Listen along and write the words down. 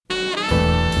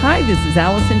Hi, this is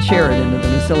Allison Sheridan of the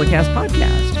Nosilicast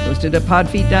podcast, hosted at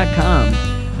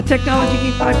podfeet.com, a technology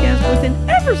geek podcast with an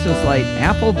ever so slight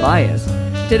Apple bias.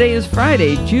 Today is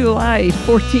Friday, July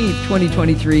 14th,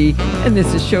 2023, and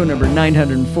this is show number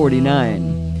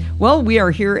 949. Well, we are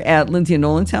here at Lindsay and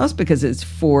Nolan's house because it's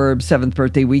Forbes' 7th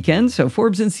birthday weekend. So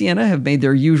Forbes and Sienna have made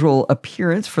their usual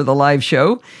appearance for the live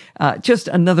show. Just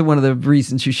another one of the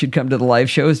reasons you should come to the live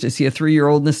show is to see a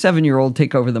 3-year-old and a 7-year-old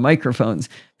take over the microphones.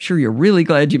 I'm sure you're really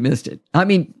glad you missed it.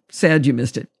 Sad you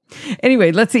missed it.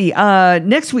 Anyway, let's see.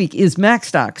 Next week is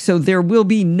MacStock. So there will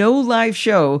be no live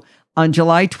show on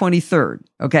July 23rd,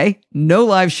 okay? No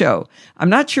live show.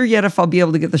 I'm not sure yet if I'll be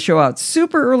able to get the show out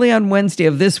super early on Wednesday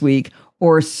of this week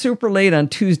or super late on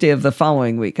Tuesday of the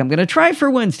following week. I'm going to try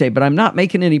for Wednesday, but I'm not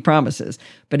making any promises.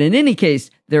 But in any case,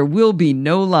 there will be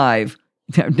no live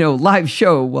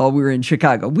show while we're in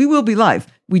Chicago. We will be live.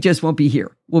 We just won't be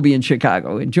here. We'll be in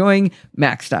Chicago enjoying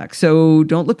MacStock. So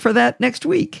don't look for that next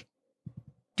week.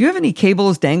 Do you have any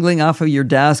cables dangling off of your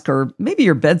desk or maybe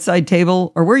your bedside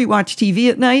table or where you watch TV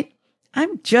at night?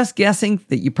 I'm just guessing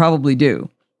that you probably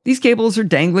do. These cables are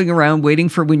dangling around waiting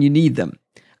for when you need them.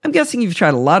 I'm guessing you've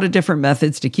tried a lot of different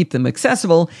methods to keep them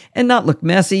accessible and not look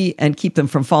messy and keep them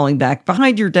from falling back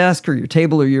behind your desk or your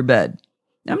table or your bed.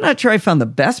 Now, I'm not sure I found the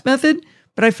best method,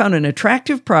 but I found an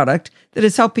attractive product that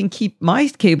is helping keep my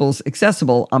cables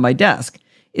accessible on my desk.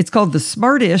 It's called the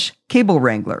Smartish Cable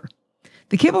Wrangler.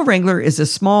 The Cable Wrangler is a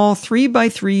small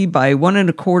 3x3 by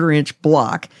 1.25 inch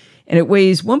block, and it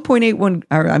weighs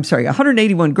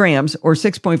 181 grams or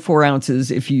 6.4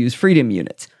 ounces if you use Freedom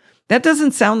units. That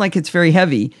doesn't sound like it's very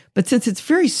heavy, but since it's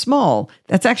very small,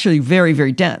 that's actually very,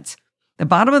 very dense. The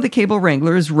bottom of the Cable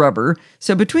Wrangler is rubber,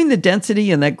 so between the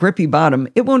density and that grippy bottom,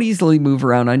 it won't easily move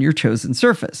around on your chosen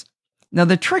surface. Now,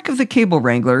 the trick of the Cable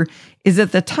Wrangler is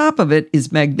that the top of it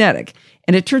is magnetic,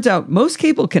 and it turns out most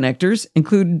cable connectors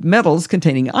include metals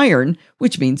containing iron,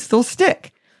 which means they'll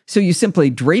stick. So you simply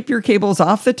drape your cables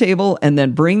off the table and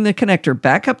then bring the connector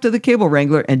back up to the Cable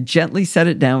Wrangler and gently set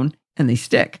it down, and they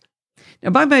stick. Now,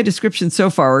 by my description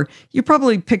so far, you're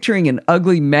probably picturing an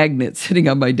ugly magnet sitting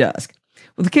on my desk.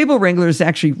 Well, the Cable Wrangler is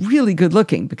actually really good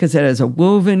looking because it has a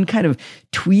woven kind of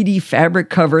tweedy fabric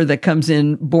cover that comes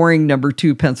in boring number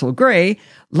 2 pencil gray,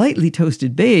 lightly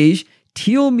toasted beige,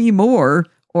 teal me more,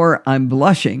 or I'm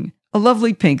blushing, a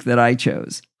lovely pink that I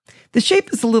chose. The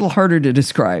shape is a little harder to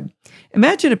describe.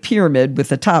 Imagine a pyramid with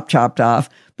the top chopped off,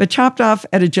 but chopped off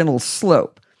at a gentle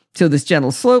slope. So this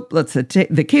gentle slope lets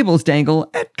the cables dangle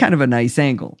at kind of a nice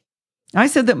angle. I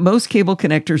said that most cable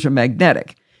connectors are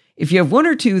magnetic. If you have one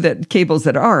or two cables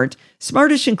that aren't,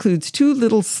 Smartish includes 2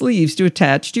 little sleeves to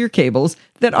attach to your cables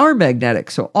that are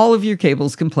magnetic, so all of your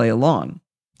cables can play along.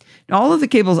 Now, all of the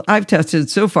cables I've tested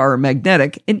so far are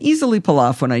magnetic and easily pull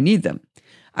off when I need them.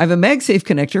 I have a MagSafe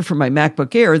connector for my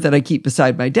MacBook Air that I keep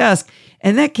beside my desk,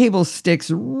 and that cable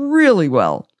sticks really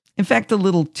well. In fact, a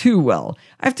little too well.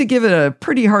 I have to give it a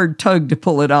pretty hard tug to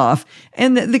pull it off,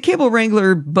 and the Cable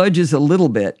Wrangler budges a little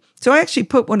bit. So I actually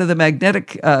put one of the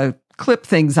magnetic clip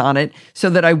things on it so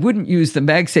that I wouldn't use the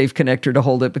MagSafe connector to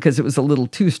hold it because it was a little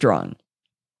too strong.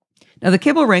 Now, the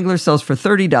Cable Wrangler sells for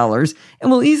 $30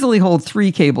 and will easily hold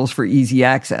 3 cables for easy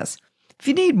access. If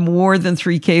you need more than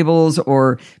 3 cables,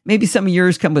 or maybe some of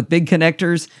yours come with big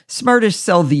connectors, Smartish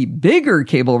sell the bigger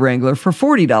Cable Wrangler for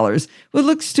 $40, which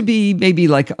looks to be maybe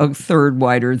like a third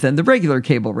wider than the regular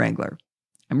Cable Wrangler.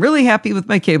 I'm really happy with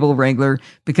my Cable Wrangler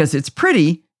because it's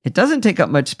pretty, it doesn't take up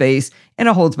much space, and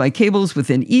it holds my cables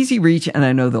within easy reach, and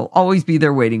I know they'll always be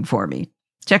there waiting for me.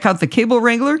 Check out the Cable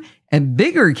Wrangler and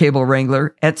bigger Cable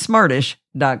Wrangler at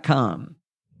smartish.com.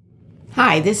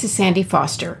 Hi, this is Sandy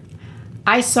Foster.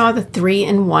 I saw the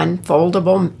 3-in-1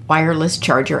 foldable wireless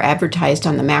charger advertised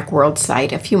on the Macworld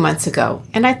site a few months ago,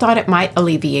 and I thought it might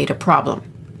alleviate a problem.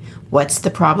 What's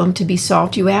the problem to be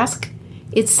solved, you ask?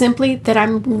 It's simply that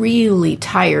I'm really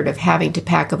tired of having to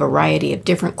pack a variety of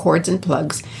different cords and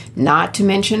plugs, not to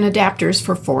mention adapters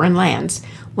for foreign lands,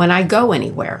 when I go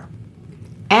anywhere.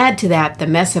 Add to that the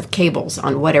mess of cables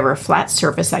on whatever flat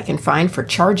surface I can find for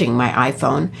charging my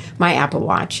iPhone, my Apple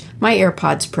Watch, my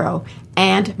AirPods Pro,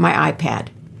 and my iPad.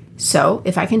 So,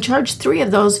 if I can charge 3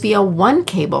 of those via one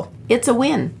cable, it's a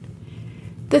win.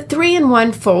 The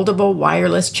 3-in-1 foldable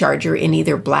wireless charger in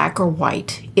either black or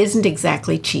white isn't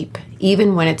exactly cheap,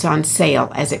 even when it's on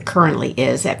sale as it currently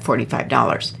is at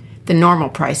 $45. The normal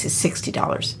price is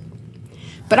 $60.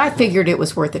 But I figured it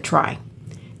was worth a try.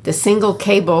 The single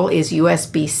cable is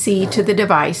USB-C to the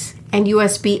device and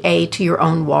USB-A to your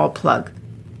own wall plug.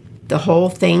 The whole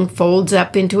thing folds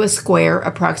up into a square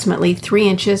approximately 3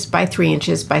 inches by 3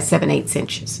 inches by 7/8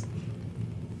 inches.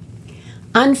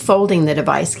 Unfolding the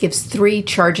device gives 3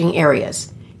 charging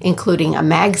areas. including a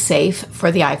MagSafe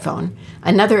for the iPhone,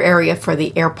 another area for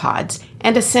the AirPods,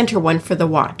 and a center one for the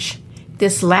watch.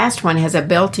 This last one has a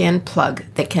built-in plug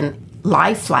that can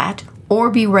lie flat or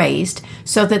be raised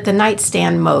so that the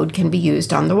nightstand mode can be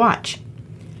used on the watch.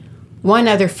 One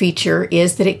other feature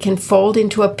is that it can fold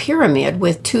into a pyramid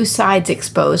with two sides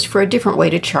exposed for a different way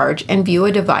to charge and view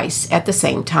a device at the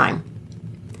same time.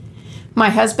 My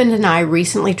husband and I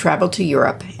recently traveled to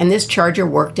Europe, and this charger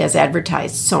worked as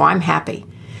advertised, so I'm happy.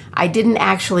 I didn't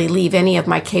actually leave any of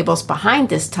my cables behind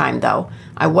this time, though.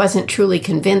 I wasn't truly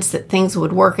convinced that things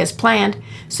would work as planned,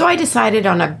 so I decided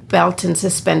on a belt and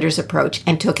suspenders approach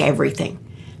and took everything.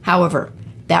 However,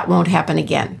 that won't happen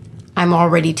again. I'm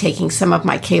already taking some of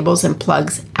my cables and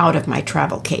plugs out of my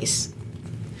travel case.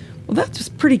 Well, that's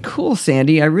just pretty cool,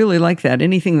 Sandy. I really like that.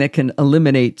 Anything that can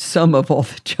eliminate some of all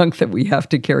the junk that we have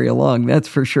to carry along, that's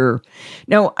for sure.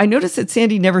 Now, I noticed that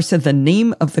Sandy never said the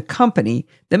name of the company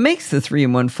that makes the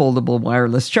 3-in-1 foldable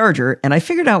wireless charger, and I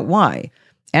figured out why.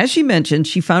 As she mentioned,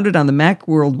 she found it on the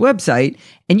Macworld website,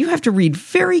 and you have to read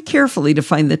very carefully to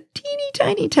find the teeny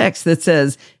tiny text that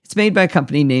says it's made by a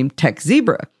company named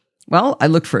TechZebra. Well, I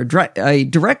looked for a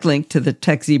direct link to the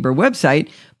TechZebra website,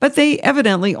 but they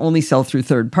evidently only sell through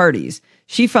third parties.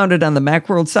 She found it on the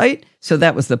Macworld site, so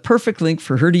that was the perfect link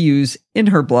for her to use in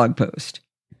her blog post.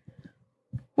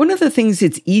 One of the things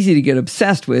it's easy to get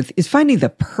obsessed with is finding the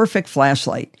perfect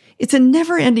flashlight. It's a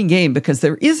never-ending game because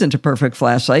there isn't a perfect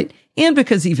flashlight, and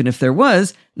because even if there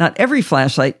was, not every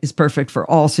flashlight is perfect for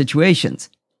all situations.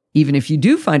 Even if you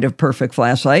do find a perfect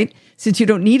flashlight, since you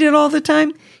don't need it all the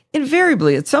time,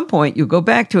 invariably at some point you'll go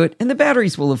back to it and the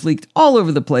batteries will have leaked all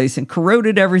over the place and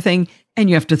corroded everything, and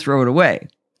you have to throw it away.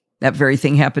 That very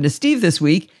thing happened to Steve this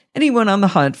week, and he went on the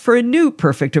hunt for a new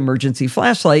perfect emergency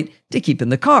flashlight to keep in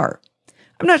the car.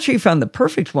 I'm not sure he found the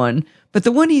perfect one, but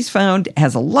the one he's found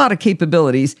has a lot of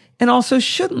capabilities and also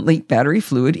shouldn't leak battery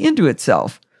fluid into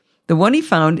itself. The one he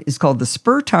found is called the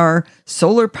Spurtar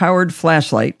solar-powered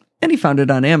flashlight, and he found it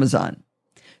on Amazon.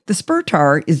 The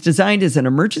Spurtar is designed as an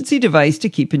emergency device to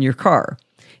keep in your car.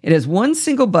 It has one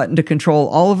single button to control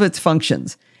all of its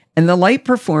functions, and the light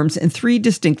performs in 3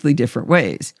 distinctly different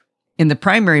ways. In the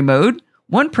primary mode,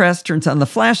 one press turns on the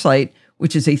flashlight,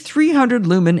 which is a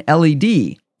 300-lumen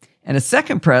LED, and a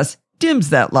second press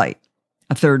dims that light.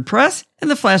 A third press,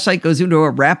 and the flashlight goes into a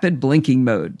rapid blinking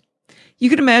mode. You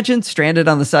can imagine, stranded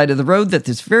on the side of the road, that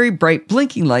this very bright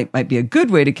blinking light might be a good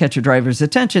way to catch a driver's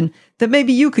attention, that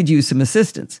maybe you could use some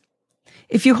assistance.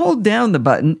 If you hold down the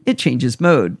button, it changes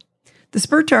mode. The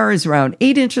Spurtar is around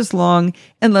 8 inches long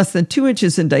and less than 2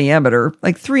 inches in diameter,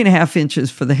 like 3.5 inches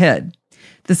for the head.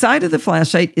 The side of the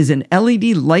flashlight is an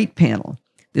LED light panel.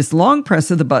 This long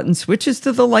press of the button switches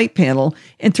to the light panel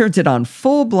and turns it on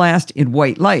full blast in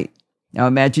white light. Now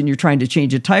imagine you're trying to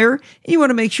change a tire and you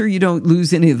want to make sure you don't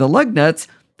lose any of the lug nuts.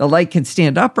 The light can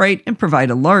stand upright and provide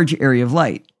a large area of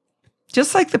light.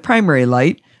 Just like the primary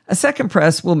light, a second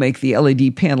press will make the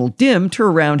LED panel dim to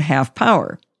around half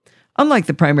power. Unlike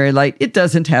the primary light, it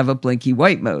doesn't have a blinky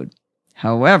white mode.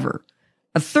 However,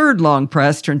 a third long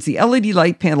press turns the LED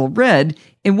light panel red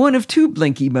in one of 2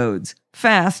 blinky modes,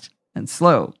 fast and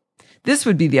slow. This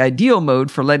would be the ideal mode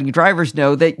for letting drivers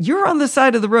know that you're on the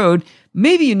side of the road,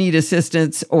 maybe you need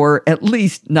assistance, or at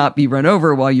least not be run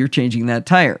over while you're changing that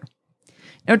tire.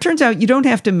 Now, it turns out you don't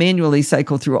have to manually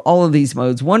cycle through all of these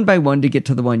modes one by one to get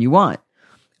to the one you want.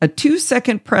 A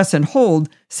 2-second press and hold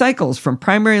cycles from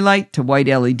primary light to white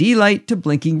LED light to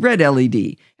blinking red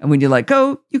LED, and when you let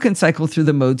go, you can cycle through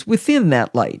the modes within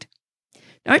that light.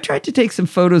 Now, I tried to take some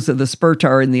photos of the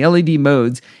Spurtar in the LED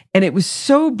modes, and it was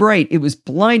so bright it was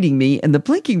blinding me, and the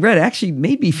blinking red actually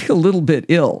made me feel a little bit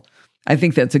ill. I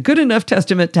think that's a good enough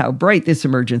testament to how bright this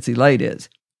emergency light is.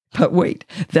 But wait,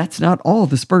 that's not all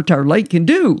the Spurtar light can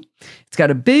do. It's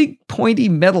got a big, pointy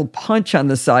metal punch on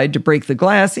the side to break the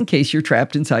glass in case you're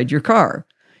trapped inside your car.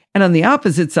 And on the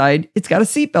opposite side, it's got a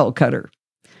seatbelt cutter.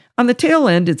 On the tail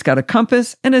end, it's got a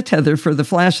compass and a tether for the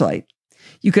flashlight.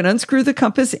 You can unscrew the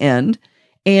compass end,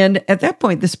 and at that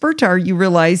point, the Spurtar, you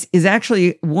realize, is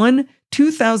actually one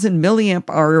 2,000 milliamp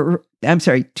hour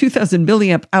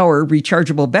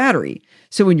rechargeable battery.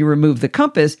 So when you remove the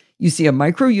compass, you see a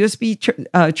micro USB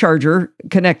charger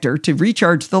connector to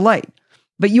recharge the light.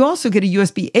 But you also get a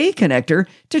USB-A connector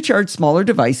to charge smaller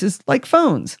devices like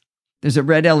phones. There's a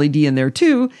red LED in there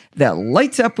too that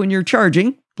lights up when you're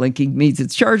charging. Blinking means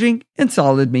it's charging, and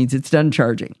solid means it's done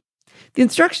charging. The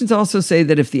instructions also say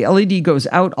that if the LED goes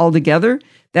out altogether,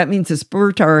 that means the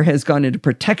Spurtar has gone into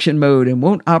protection mode and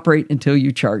won't operate until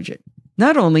you charge it.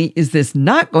 Not only is this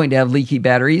not going to have leaky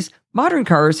batteries, modern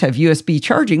cars have USB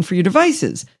charging for your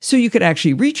devices, so you could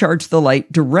actually recharge the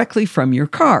light directly from your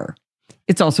car.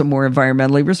 It's also more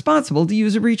environmentally responsible to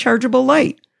use a rechargeable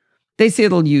light. They say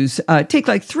it'll take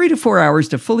like 3 to 4 hours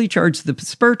to fully charge the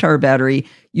Spurtar battery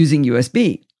using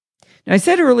USB. Now, I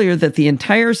said earlier that the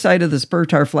entire side of the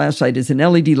Spurtar flashlight is an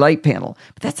LED light panel,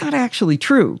 but that's not actually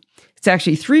true. It's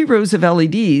actually 3 rows of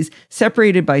LEDs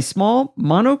separated by small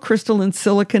monocrystalline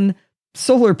silicon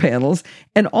solar panels,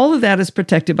 and all of that is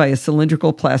protected by a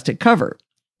cylindrical plastic cover.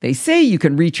 They say you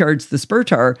can recharge the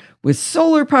Spurtar with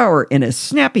solar power in a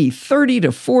snappy 30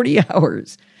 to 40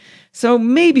 hours. So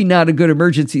maybe not a good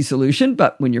emergency solution,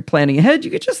 but when you're planning ahead, you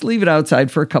could just leave it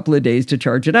outside for a couple of days to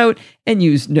charge it out and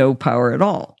use no power at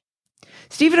all.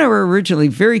 Steve and I were originally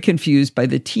very confused by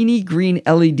the teeny green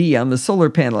LED on the solar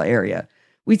panel area.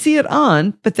 We'd see it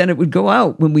on, but then it would go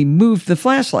out when we moved the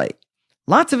flashlight.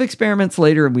 Lots of experiments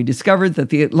later, and we discovered that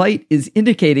the light is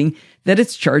indicating that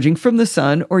it's charging from the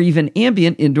sun or even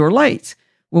ambient indoor lights.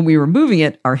 When we were moving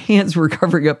it, our hands were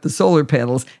covering up the solar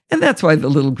panels, and that's why the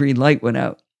little green light went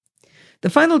out. The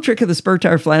final trick of the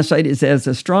Spurtar flashlight is as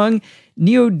a strong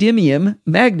neodymium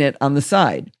magnet on the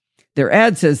side. Their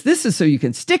ad says this is so you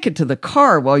can stick it to the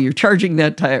car while you're changing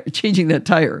that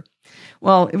tire.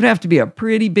 Well, it would have to be a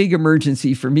pretty big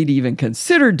emergency for me to even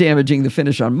consider damaging the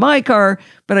finish on my car,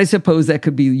 but I suppose that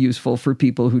could be useful for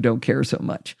people who don't care so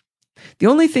much. The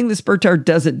only thing the Spurtar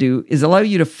doesn't do is allow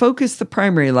you to focus the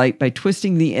primary light by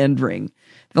twisting the end ring.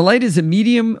 The light is a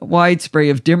medium-wide spray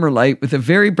of dimmer light with a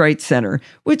very bright center,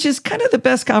 which is kind of the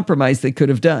best compromise they could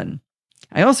have done.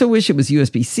 I also wish it was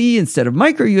USB-C instead of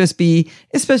micro USB,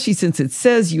 especially since it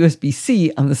says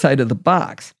USB-C on the side of the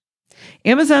box.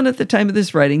 Amazon at the time of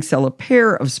this writing sell a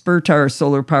pair of Spurtar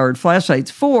solar-powered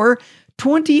flashlights for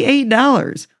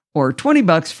 $28 or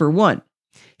 $20 for one.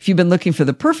 If you've been looking for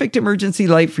the perfect emergency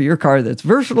light for your car that's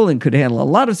versatile and could handle a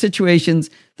lot of situations,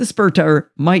 the Spurtar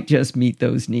might just meet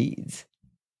those needs.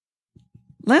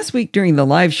 Last week during the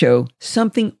live show,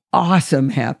 something awesome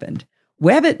happened.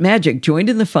 Wabbit Magic joined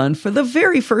in the fun for the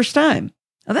very first time.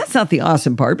 Now, that's not the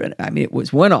awesome part, but it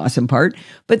was one awesome part.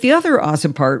 But the other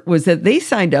awesome part was that they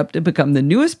signed up to become the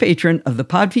newest patron of the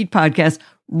Podfeed podcast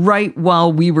right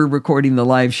while we were recording the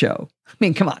live show.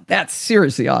 Come on, that's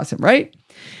seriously awesome, right?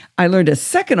 I learned a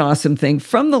second awesome thing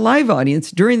from the live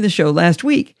audience during the show last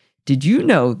week. Did you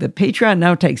know that Patreon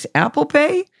now takes Apple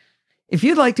Pay? If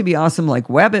you'd like to be awesome like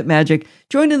Wabbit Magic,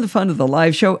 join in the fun of the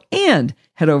live show and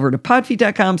head over to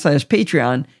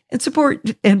podfeed.com/Patreon and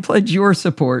support and pledge your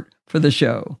support for the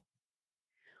show.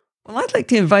 Well, I'd like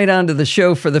to invite onto the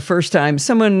show for the first time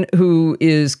someone who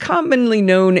is commonly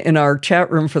known in our chat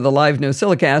room for the live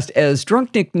NosillaCast as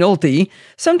Drunk Nick Nolte,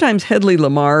 sometimes Headley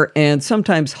Lamar, and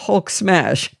sometimes Hulk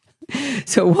Smash.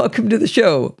 So welcome to the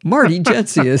show, Marty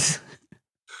Gensius.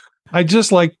 I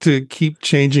just like to keep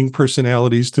changing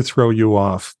personalities to throw you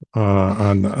off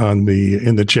in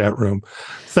the chat room.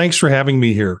 Thanks for having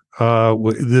me here.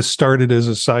 This started as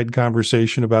a side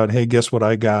conversation about, hey, guess what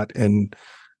I got? And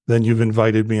then you've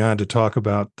invited me on to talk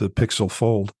about the Pixel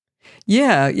Fold.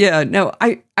 Yeah. No,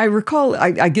 I recall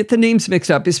I get the names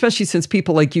mixed up, especially since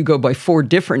people like you go by 4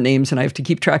 different names and I have to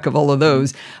keep track of all of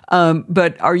those.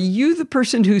 But are you the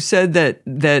person who said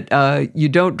that you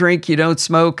don't drink, you don't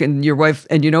smoke, and your wife,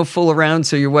 and you don't fool around,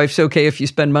 so your wife's okay if you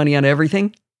spend money on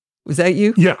everything? Was that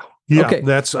you? Yeah. Okay.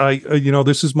 That's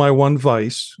this is my one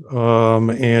vice,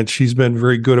 and she's been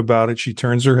very good about it. She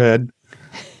turns her head,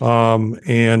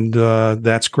 and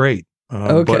that's great.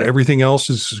 Okay. But everything else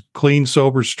is clean,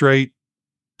 sober, straight,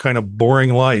 kind of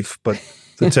boring life. But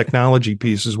the technology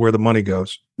piece is where the money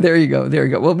goes. There you go.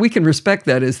 Well, we can respect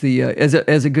that as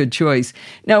a good choice.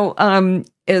 Now,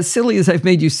 as silly as I've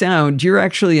made you sound, you're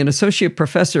actually an associate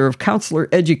professor of counselor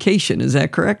education. Is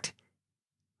that correct?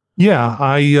 Yeah,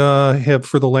 I have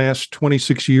for the last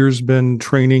 26 years been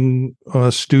training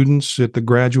students at the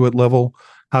graduate level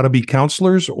how to be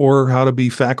counselors or how to be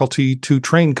faculty to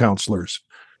train counselors,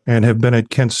 and have been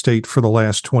at Kent State for the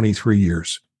last 23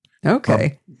 years.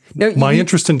 Okay. Now, my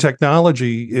interest in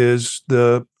technology is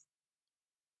that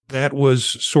was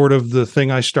sort of the thing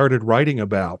I started writing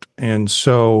about. And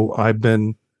so I've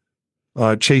been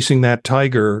chasing that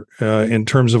tiger in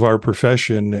terms of our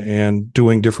profession and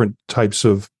doing different types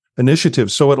of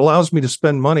initiatives. So it allows me to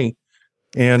spend money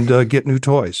and get new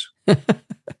toys.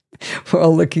 We're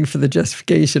all looking for the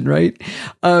justification, right?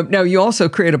 Now, you also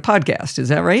create a podcast. Is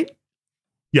that right?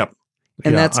 Yep.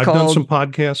 And that's I've called done some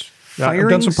podcasts. I've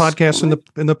done some podcasts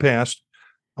in the past.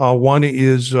 One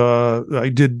is I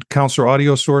did Counselor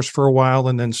Audio Source for a while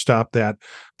and then stopped that.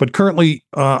 But currently,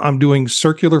 I'm doing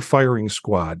Circular Firing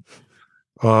Squad,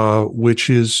 which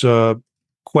is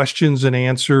questions and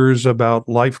answers about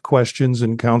life questions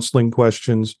and counseling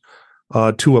questions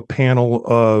to a panel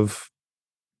of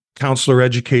counselor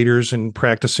educators and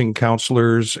practicing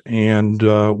counselors, and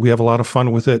we have a lot of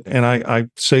fun with it. And I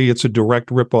say it's a direct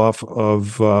ripoff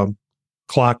of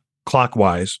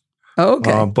Clockwise,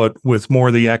 but with more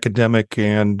of the academic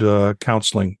and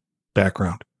counseling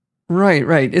background.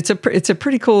 Right. It's a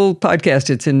pretty cool podcast.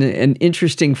 It's an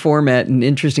interesting format and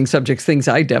interesting subjects, things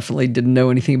I definitely didn't know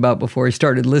anything about before I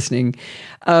started listening.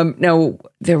 Now,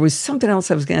 there was something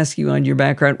else I was going to ask you on your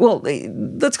background. Well,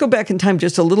 let's go back in time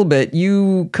just a little bit.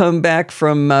 You come back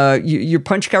from, you're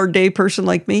punch card day person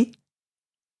like me?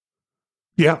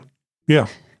 Yeah.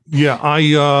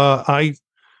 I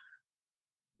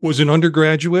was an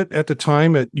undergraduate at the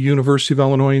time at University of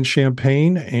Illinois in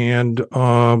Champaign, and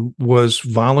was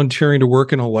volunteering to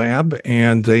work in a lab,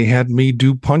 and they had me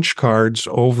do punch cards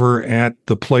over at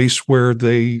the place where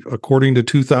they, according to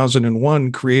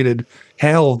 2001, created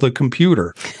HAL, the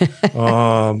computer,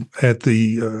 at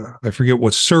the, I forget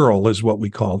what, Searle is what we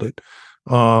called it.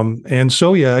 And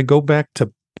so, I go back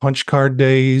to punch card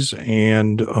days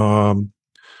and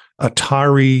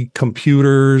Atari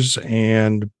computers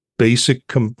and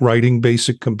writing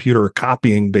basic computer, or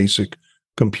copying basic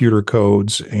computer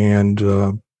codes, and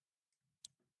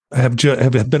have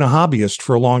been a hobbyist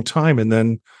for a long time, and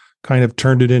then kind of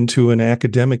turned it into an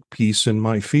academic piece in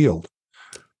my field.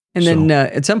 And then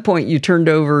at some point you turned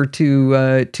over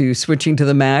to switching to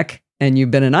the Mac, and you've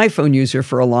been an iPhone user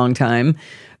for a long time.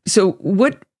 So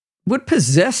what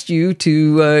possessed you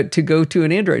to go to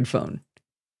an Android phone?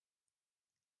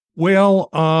 Well,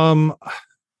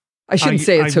 I shouldn't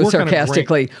say it so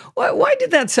sarcastically. Why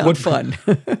did that sound fun?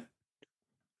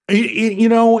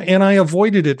 And I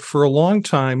avoided it for a long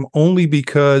time only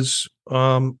because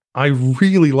I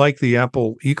really like the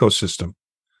Apple ecosystem.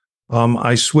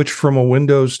 I switched from a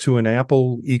Windows to an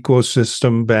Apple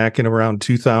ecosystem back in around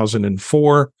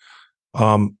 2004.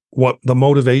 What the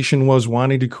motivation was,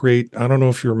 wanting to create, I don't know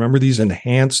if you remember these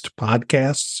enhanced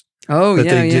podcasts that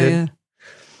they did. Yeah.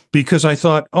 Because I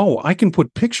thought, I can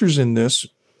put pictures in this.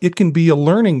 It can be a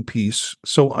learning piece,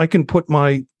 so I can put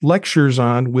my lectures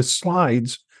on with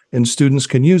slides and students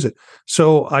can use it.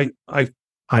 So I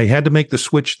had to make the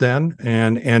switch then,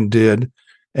 and did,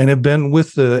 and have been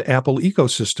with the Apple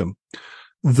ecosystem.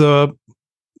 The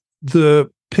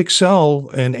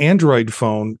Pixel and Android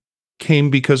phone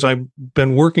came because I've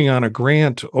been working on a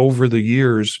grant over the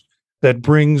years that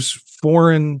brings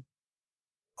foreign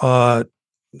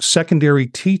secondary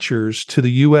teachers to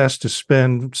the U.S. to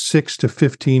spend 6 to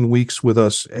 15 weeks with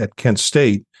us at Kent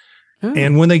State.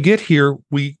 And when they get here,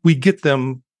 we get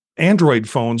them Android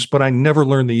phones, but I never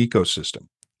learned the ecosystem.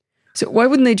 So why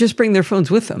wouldn't they just bring their phones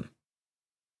with them?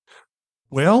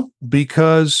 Well,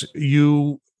 because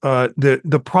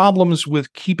the problems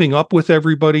with keeping up with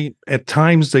everybody, at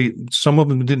times some of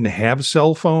them didn't have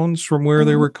cell phones from where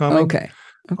they were coming. Okay.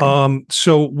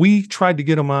 So we tried to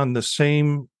get them on the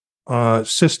same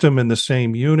system in the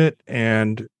same unit,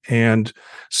 and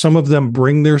some of them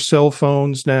bring their cell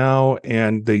phones now,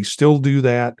 and they still do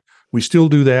that. We still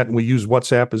do that, and we use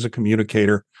WhatsApp as a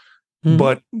communicator.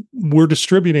 But we're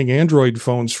distributing Android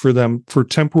phones for them for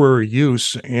temporary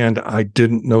use, and I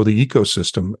didn't know the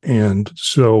ecosystem, and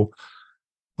so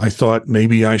I thought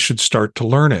maybe I should start to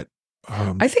learn it.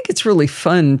 I think it's really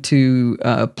fun to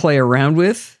play around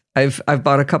with. I've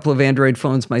bought a couple of Android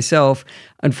phones myself.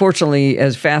 Unfortunately,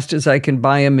 as fast as I can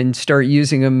buy them and start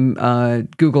using them,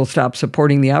 Google stopped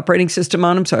supporting the operating system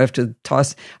on them. So I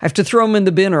have to throw them in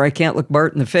the bin, or I can't look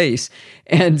Bart in the face.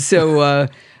 And so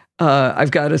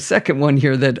I've got a second one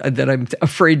here that I'm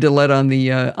afraid to let on the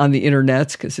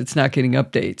internets because it's not getting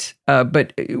updates.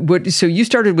 So you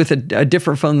started with a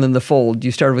different phone than the Fold.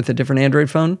 You started with a different Android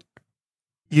phone?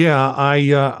 Yeah,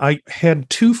 I had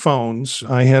two phones.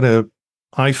 I had a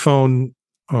iPhone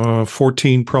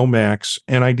 14 Pro Max,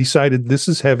 and I decided this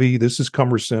is heavy, this is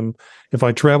cumbersome. If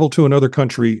I travel to another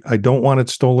country, I don't want it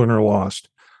stolen or lost.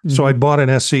 So I bought an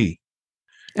SE.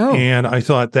 And I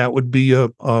thought that would be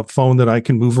a phone that I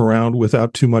can move around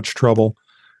without too much trouble,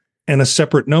 and a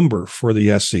separate number for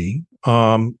the SE.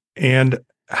 And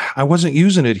I wasn't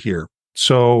using it here.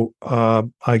 So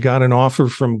I got an offer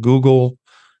from Google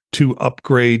to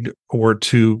upgrade, or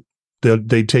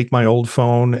they take my old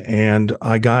phone, and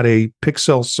I got a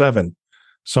Pixel 7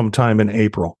 sometime in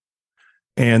April,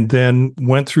 and then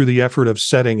went through the effort of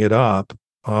setting it up,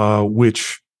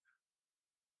 which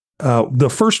the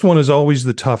first one is always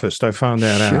the toughest. I found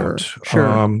that out.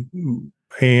 Sure.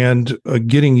 And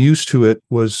getting used to it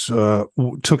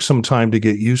took some time to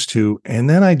get used to, and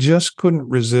then I just couldn't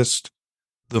resist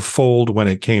the Fold when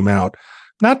it came out.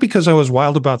 Not because I was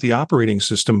wild about the operating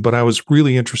system, but I was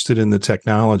really interested in the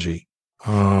technology.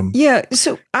 Yeah,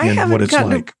 so I and what haven't it's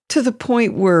gotten like. to the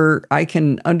point where I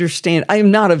can understand. I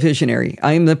am not a visionary.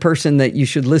 I am the person that you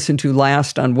should listen to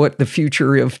last on what the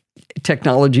future of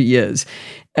technology is.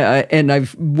 And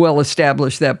I've well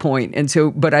established that point. And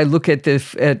so, but I look at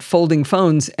at folding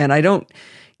phones and I don't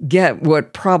get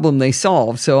what problem they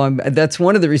solve. So that's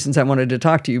one of the reasons I wanted to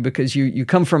talk to you, because you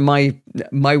come from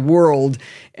my world,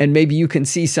 and maybe you can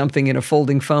see something in a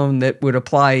folding phone that would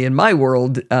apply in my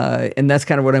world, and that's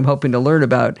kind of what I'm hoping to learn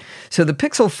about. So the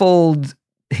Pixel Fold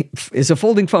is a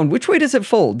folding phone. Which way does it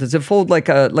fold? Does it fold like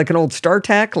an old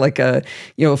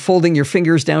StarTAC, folding your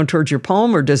fingers down towards your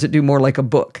palm, or does it do more like a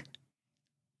book?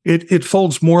 It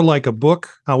folds more like a book.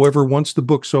 However, once the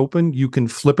book's open, you can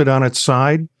flip it on its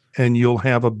side, and you'll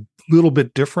have a little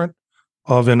bit different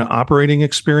of an operating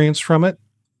experience from it.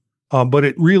 But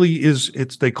it really is,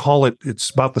 they call it, it's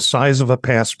about the size of a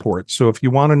passport. So if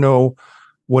you want to know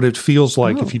what it feels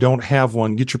like if you don't have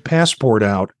one, get your passport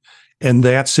out, and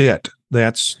that's it.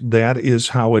 That is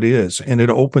how it is. And it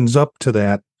opens up to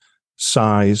that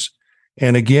size.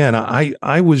 And again,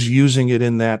 I was using it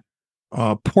in that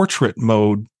portrait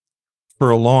mode for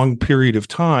a long period of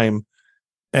time,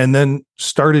 and then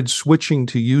started switching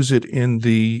to use it in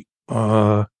the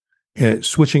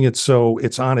switching it so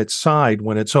it's on its side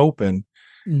when it's open,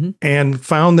 and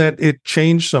found that it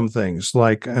changed some things,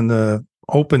 like in the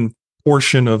open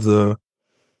portion of the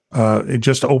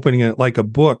just opening it like a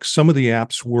book. Some of the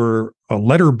apps were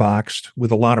letterboxed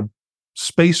with a lot of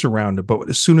space around it, but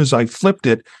as soon as I flipped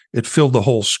it, it filled the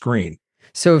whole screen.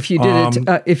 So if you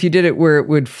did it where it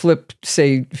would flip,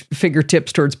 say,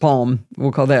 fingertips towards palm,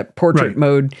 we'll call that portrait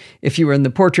mode. If you were in the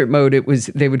portrait mode,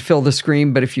 they would fill the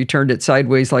screen. But if you turned it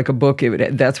sideways like a book,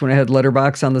 that's when it had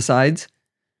letterbox on the sides.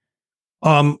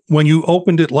 When you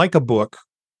opened it like a book,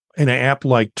 an app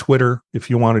like Twitter, if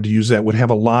you wanted to use that, would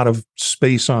have a lot of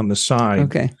space on the side.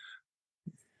 Okay.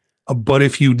 But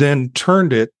if you then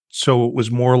turned it so it was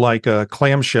more like a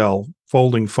clamshell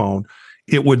folding phone,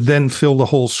 it would then fill the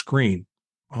whole screen.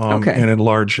 And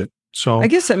enlarge it. So I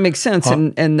guess that makes sense.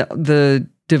 And the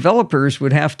developers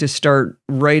would have to start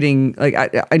writing. Like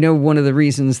I know one of the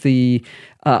reasons the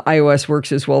iOS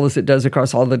works as well as it does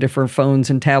across all the different phones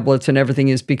and tablets and everything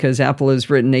is because Apple has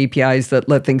written APIs that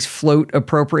let things float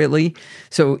appropriately.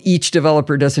 So each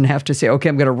developer doesn't have to say, okay,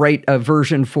 I'm going to write a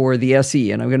version for the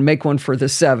SE and I'm going to make one for the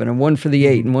 7 and one for the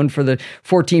 8 and one for the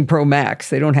 14 Pro Max.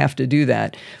 They don't have to do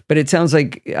that. But it sounds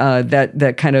like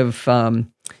that kind of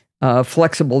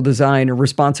flexible design or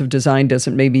responsive design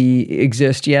doesn't maybe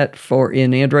exist yet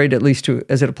in Android, at least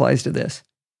as it applies to this.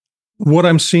 What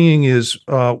I'm seeing is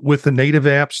with the native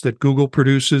apps that Google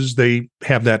produces, they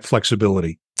have that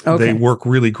flexibility. Okay. They work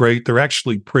really great. They're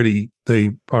actually pretty.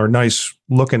 They are nice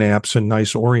looking apps and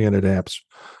nice oriented apps.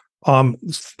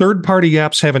 Third-party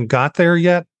apps haven't got there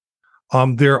yet.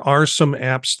 There are some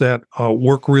apps that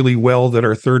work really well that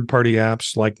are third-party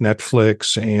apps, like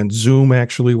Netflix, and Zoom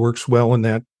actually works well in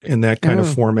that kind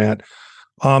of format.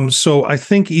 So I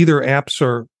think either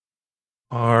apps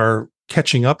are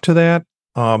catching up to that.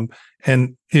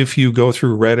 And if you go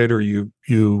through Reddit or you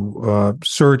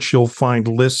search, you'll find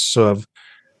lists of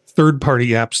third-party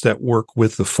apps that work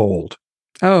with the Fold.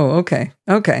 Oh, okay.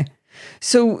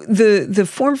 So the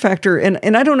form factor,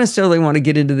 and I don't necessarily want to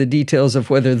get into the details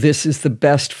of whether this is the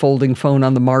best folding phone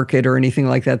on the market or anything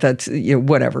like that. That's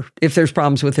whatever. If there's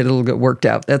problems with it, it'll get worked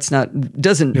out.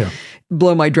 Doesn't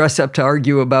blow my dress up to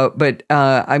argue about. But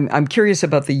I'm curious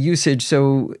about the usage.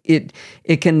 So it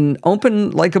can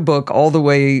open like a book all the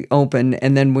way open,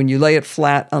 and then when you lay it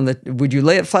flat would you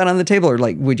lay it flat on the table, or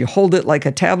would you hold it like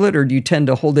a tablet, or do you tend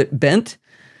to hold it bent?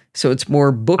 So it's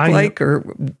more book-like, or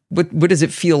what does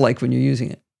it feel like when you're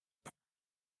using it?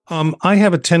 I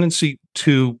have a tendency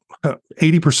to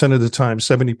 80% of the time,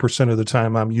 70% of the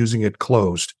time, I'm using it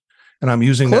closed. And I'm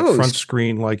using that front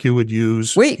screen like you would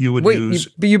use. But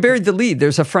you buried the lead.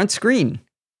 There's a front screen.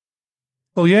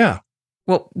 Oh, yeah.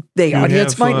 Well, the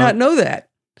audience might not know that.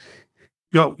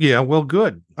 Yeah, well,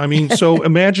 good. I mean, so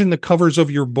imagine the covers of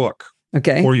your book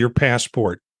or your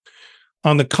passport.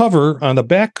 On the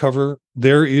back cover,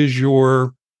 there is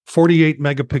your 48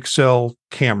 megapixel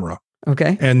camera.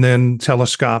 Okay. And then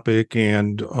telescopic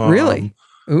and really?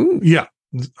 Ooh. Yeah.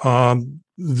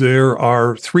 There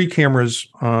are 3 cameras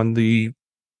on the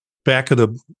back of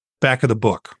the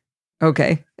book.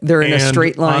 Okay. They're in a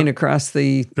straight line across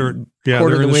the they're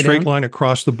in a straight line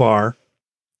across the bar.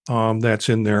 That's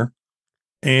in there.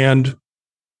 And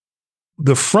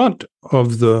the front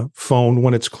of the phone,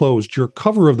 when it's closed, your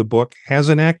cover of the book has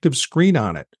an active screen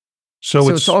on it. So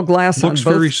it's all glass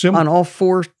on all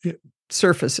 4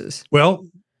 surfaces. Well,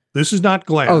 this is not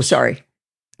glass. Oh, sorry.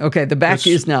 Okay, the back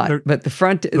is not, but the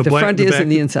front is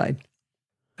and the inside.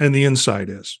 And the inside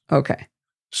is. Okay.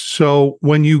 So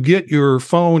when you get your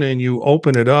phone and you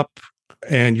open it up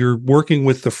and you're working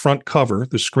with the front cover,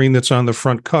 the screen that's on the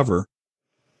front cover,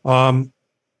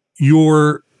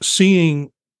 you're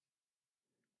seeing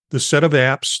the set of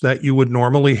apps that you would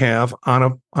normally have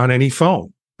on any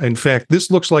phone. In fact,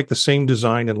 this looks like the same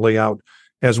design and layout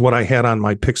as what I had on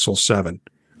my Pixel 7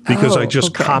 because I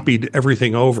just copied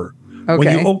everything over. Okay.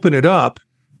 When you open it up,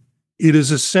 it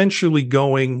is essentially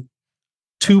going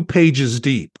 2 pages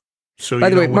deep. So,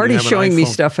 by the way, Marty's showing me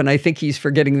stuff, and I think he's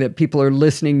forgetting that people are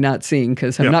listening, not seeing,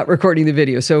 because I'm not recording the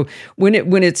video. So when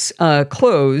it's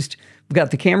closed, we've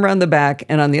got the camera on the back,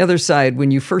 and on the other side,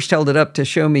 when you first held it up to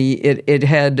show me, it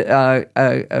had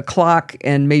a clock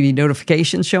and maybe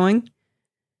notifications showing.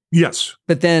 Yes.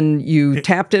 But then you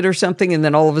tapped it or something, and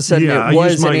then all of a sudden it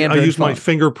was an Android phone. I used my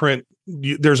fingerprint.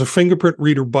 There's a fingerprint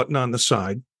reader button on the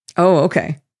side. Oh,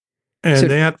 okay.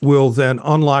 And that will then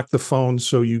unlock the phone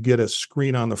so you get a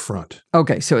screen on the front.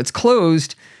 Okay, so it's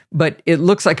closed, but it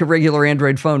looks like a regular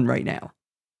Android phone right now.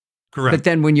 Correct. But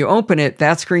then when you open it,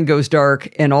 that screen goes dark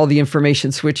and all the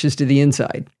information switches to the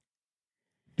inside.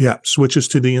 Yeah, switches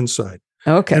to the inside.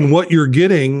 Okay. And what you're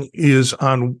getting is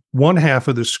on one half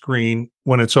of the screen,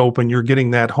 when it's open, you're getting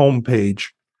that home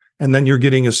page. And then you're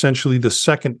getting essentially the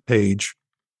second page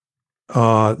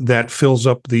that fills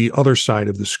up the other side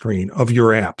of the screen of your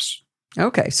apps.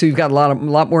 Okay, so you've got a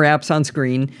lot more apps on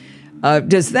screen.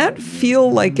 Does that feel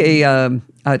like a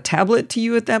tablet to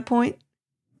you at that point?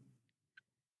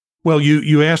 Well,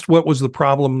 you asked what was the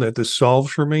problem that this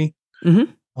solved for me.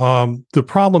 Mm-hmm. The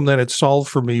problem that it solved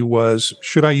for me was,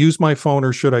 should I use my phone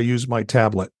or should I use my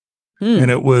tablet? And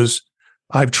it was,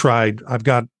 I've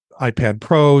got iPad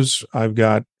Pros, and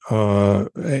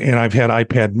I've had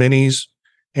iPad Minis,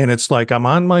 and it's like, I'm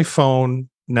on my phone.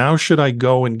 Now, should I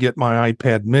go and get my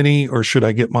iPad Mini or should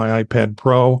I get my iPad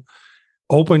Pro?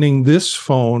 Opening this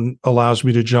phone allows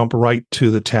me to jump right to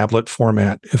the tablet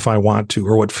format if I want to,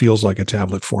 or what feels like a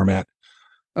tablet format.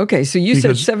 Okay, so you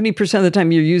said 70% of the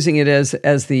time you're using it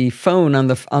as the phone on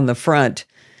the front,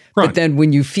 but then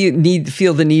when you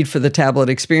feel the need for the tablet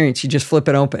experience, you just flip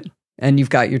it open and you've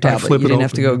got your tablet. You didn't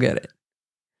have to go get it.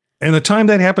 And the time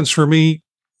that happens for me,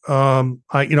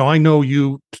 I know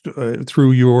you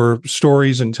through your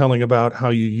stories and telling about how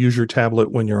you use your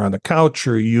tablet when you're on the couch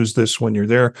or you use this when you're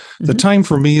there. Mm-hmm. The time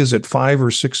for me is at 5 or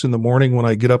 6 in the morning when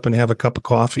I get up and have a cup of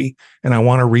coffee and I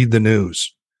want to read the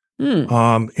news.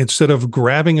 Instead of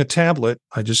grabbing a tablet,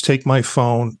 I just take my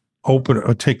phone,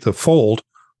 take the fold,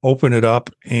 open it up,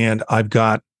 and I've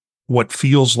got what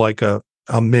feels like a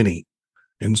mini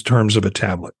in terms of a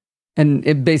tablet. And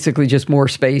it basically just more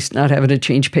space, not having to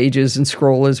change pages and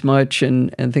scroll as much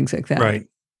and things like that. Right.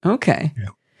 Okay. Yeah.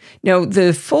 Now,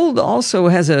 the Fold also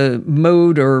has a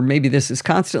mode, or maybe this is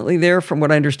constantly there, from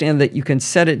what I understand, that you can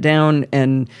set it down,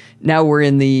 and now we're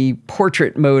in the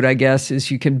portrait mode, I guess,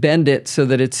 is you can bend it so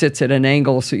that it sits at an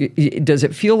angle. So does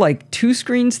it feel like 2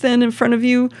 screens then in front of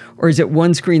you, or is it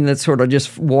one screen that sort of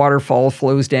just waterfall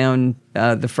flows down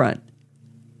the front?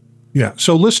 Yeah.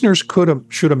 So listeners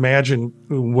should imagine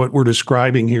what we're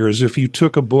describing here is if you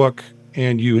took a book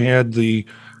and you had the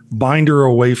binder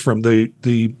away from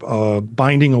the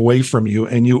binding away from you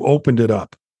and you opened it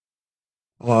up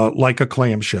like a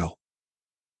clamshell.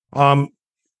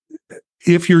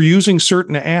 If you're using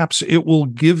certain apps, it will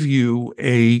give you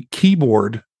a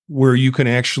keyboard where you can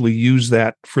actually use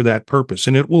that for that purpose,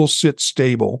 and it will sit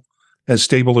stable as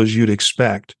you'd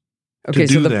expect. Okay,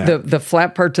 so the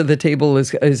flat part of the table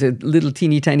is a little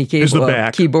teeny tiny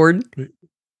keyboard.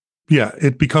 Yeah,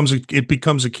 it becomes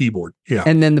a keyboard. Yeah,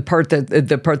 and then the part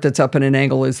that's up in an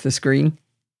angle is the screen.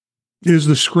 Is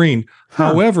the screen. Huh.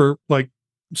 However,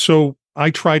 so I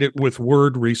tried it with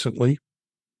Word recently,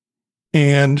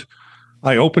 and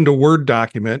I opened a Word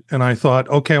document, and I thought,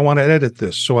 okay, I want to edit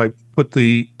this, so I put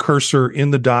the cursor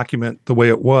in the document the way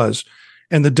it was,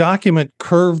 and the document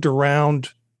curved around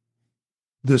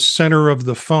the center of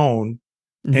the phone.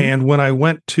 Mm-hmm. And when I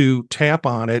went to tap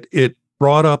on it, it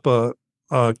brought up a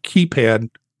keypad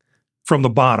from the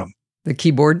bottom. The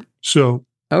keyboard? So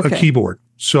a keyboard.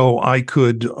 So I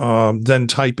could then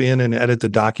type in and edit the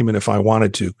document if I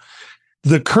wanted to.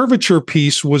 The curvature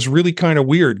piece was really kind of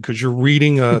weird because you're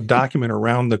reading a document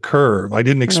around the curve. I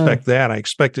didn't expect that. I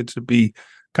expected it to be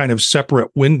kind of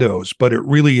separate windows, but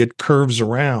it curves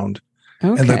around.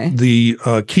 Okay. And the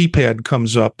keypad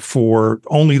comes up for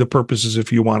only the purposes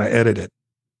if you want to edit it.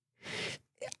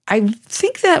 I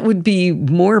think that would be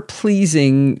more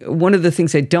pleasing. One of the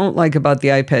things I don't like about the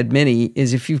iPad Mini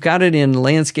is if you've got it in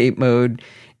landscape mode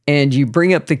and you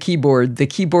bring up the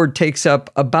keyboard takes up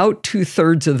about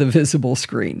 2/3 of the visible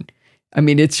screen. I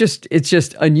mean, it's just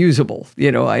unusable.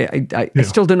 I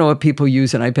still don't know what people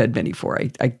use an iPad mini for.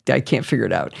 I can't figure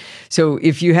it out. So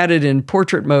if you had it in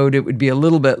portrait mode, it would be a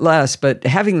little bit less, but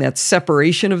having that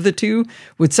separation of the two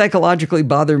would psychologically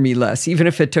bother me less, even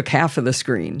if it took half of the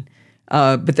screen.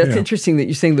 But that's interesting that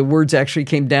you're saying the words actually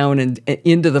came down and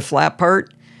into the flat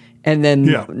part, and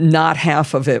then not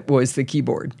half of it was the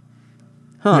keyboard.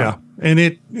 Huh. Yeah. And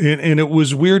it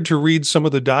was weird to read some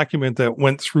of the document that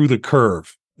went through the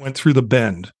curve. Went through the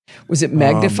bend. Was it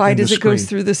magnified as it goes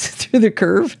through the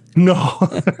curve? No,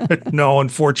 no,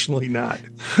 unfortunately not.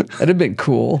 That'd have been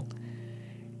cool.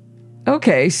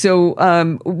 Okay, so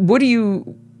what do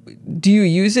you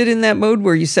use it in that mode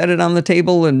where you set it on the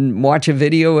table and watch a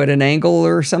video at an angle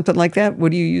or something like that?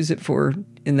 What do you use it for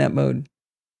in that mode?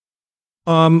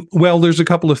 Well, there's a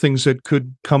couple of things that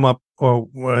could come up,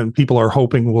 and people are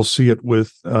hoping we'll see it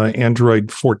with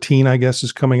Android 14, I guess,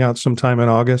 is coming out sometime in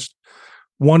August.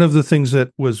 One of the things that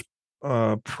was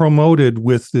promoted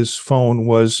with this phone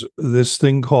was this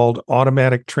thing called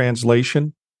automatic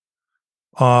translation,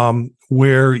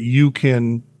 where you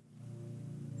can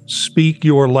speak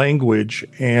your language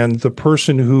and the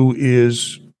person who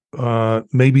is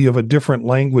maybe of a different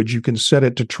language, you can set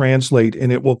it to translate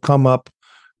and it will come up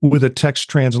with a text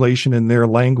translation in their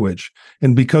language.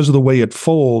 And because of the way it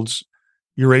folds,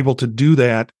 you're able to do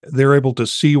that. They're able to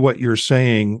see what you're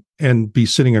saying and be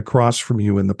sitting across from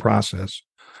you in the process.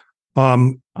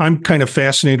 I'm kind of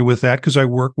fascinated with that because I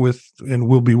work with and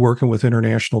will be working with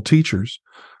international teachers.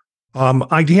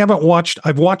 I've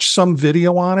watched some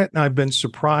video on it, and I've been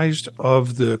surprised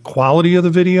of the quality of the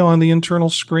video on the internal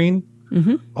screen.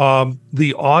 Mm-hmm.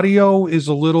 The audio is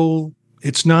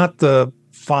it's not the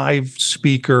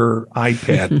 5-speaker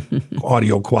iPad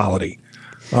audio quality.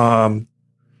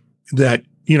 That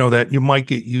you might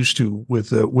get used to with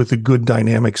the good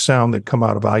dynamic sound that come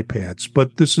out of iPads.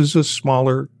 But this is a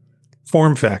smaller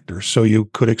form factor, so you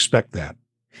could expect that.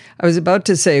 I was about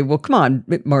to say, well, come on,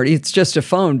 Marty, it's just a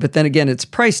phone. But then again, it's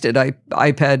priced at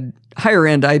higher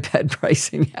end iPad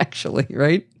pricing, actually,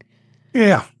 right?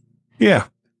 Yeah. What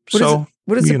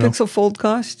does the Pixel Fold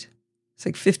cost? It's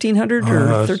like $1,500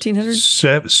 or $1,300?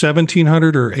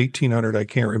 $1,700 or $1,800. I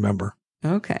can't remember.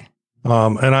 Okay.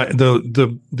 And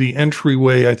the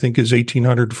entryway I think is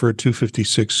 $1,800 for a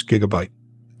 256 gigabyte.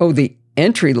 Oh, the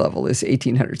entry level is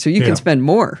 $1,800, so you can spend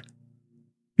more.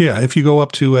 Yeah, if you go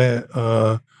up to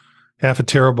half a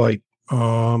terabyte,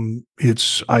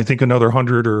 it's I think another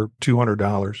 $100 or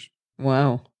 $200.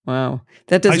 Wow.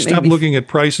 That doesn't. I stopped looking at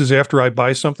prices after I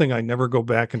buy something. I never go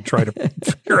back and try to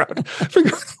figure out how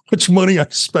much money I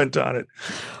spent on it.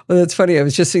 Well, that's funny. I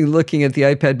was just looking at the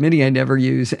iPad Mini I never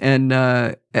use, and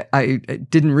I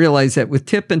didn't realize that with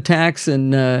tip and tax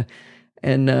and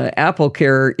Apple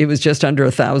Care, it was just under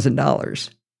 $1,000.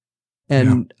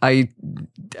 And I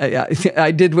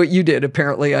did what you did.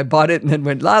 Apparently, I bought it and then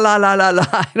went la la la la la.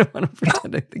 I don't want to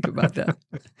pretend I think about that.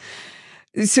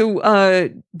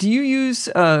 So, do you use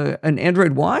an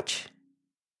Android watch?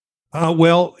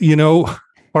 Well,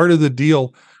 part of the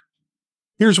deal.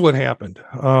 Here's what happened.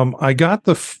 I got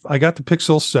the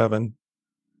Pixel 7,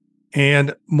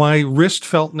 and my wrist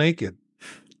felt naked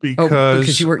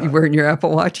because you weren't wearing your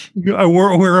Apple Watch. I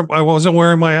wasn't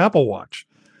wearing my Apple Watch.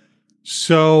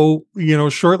 So,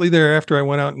 shortly thereafter, I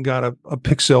went out and got a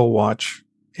Pixel watch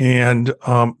and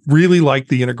really liked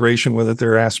the integration with it.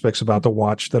 There are aspects about the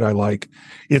watch that I like.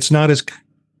 It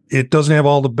doesn't have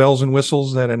all the bells and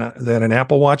whistles that an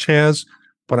Apple Watch has,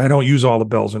 but I don't use all the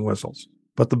bells and whistles.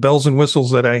 But the bells and whistles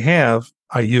that I have,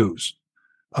 I use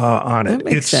on it. That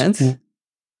makes sense.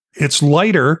 It's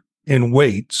lighter in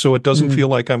weight, so it doesn't feel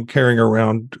like I'm carrying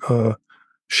around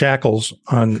shackles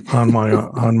on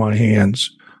my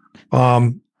hands.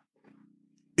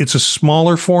 It's a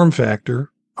smaller form factor,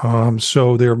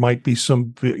 so there might be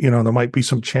some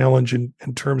challenge in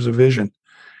terms of vision.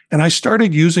 And I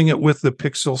started using it with the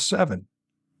Pixel 7.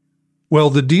 Well,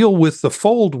 the deal with the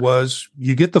Fold was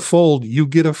you get the Fold, you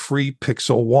get a free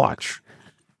Pixel watch.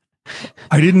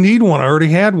 I didn't need one. I already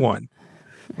had one.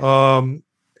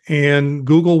 And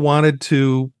Google wanted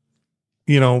to,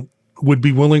 would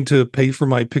be willing to pay for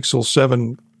my Pixel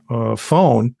 7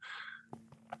 phone.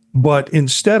 But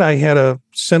instead, I had a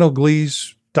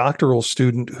Senegalese doctoral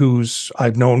student who's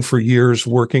I've known for years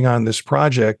working on this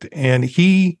project. And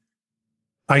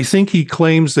I think he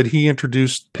claims that he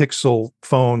introduced Pixel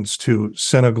phones to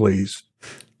Senegal,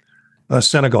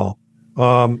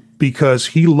 because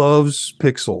he loves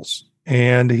Pixels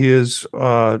and his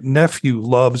nephew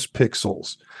loves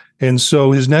Pixels. And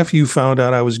so his nephew found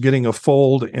out I was getting a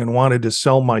Fold and wanted to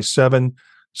sell my 7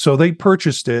 So they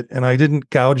purchased it, and I didn't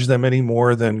gouge them any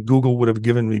more than Google would have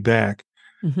given me back.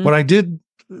 Mhm. But I did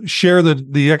share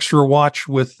the extra watch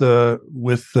with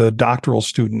the doctoral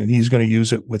student, and he's going to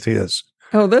use it with his.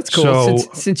 Oh, that's cool. So,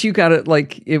 Since you got it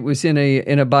like it was in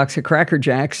a box of Cracker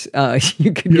Jacks,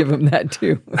 you could give them that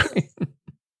too.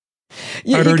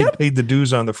 I'd already paid the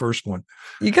dues on the first one.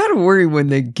 You got to worry when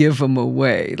they give them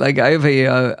away. Like I have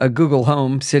a Google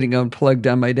Home sitting unplugged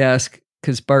on my desk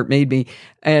because Bart made me,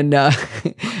 and I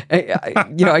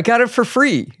got it for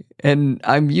free, and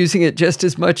I'm using it just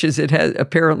as much as it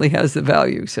apparently has the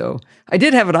value. So I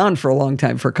did have it on for a long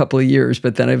time, for a couple of years,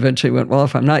 but then I eventually went, well,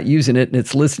 if I'm not using it and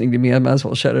it's listening to me, I might as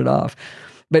well shut it off.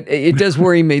 But it does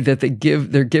worry me that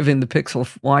they're giving the Pixel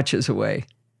watches away.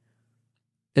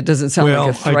 It doesn't sound like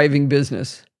a thriving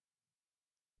business.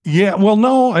 Yeah, well,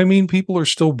 no, I mean, people are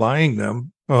still buying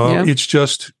them. It's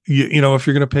just, if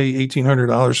you're going to pay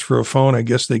 $1,800 for a phone, I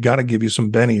guess they got to give you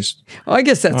some bennies. Oh, I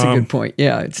guess that's a good point.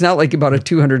 Yeah, it's not like you bought a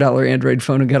 $200 Android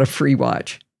phone and got a free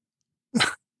watch.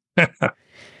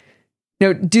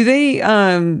 Now, do they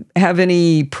have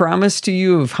any promise to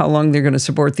you of how long they're going to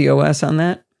support the OS on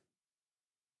that?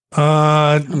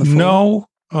 No.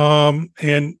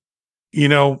 And,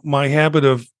 my habit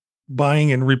of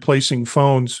buying and replacing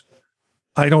phones,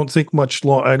 I don't think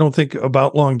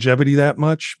about longevity that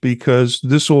much, because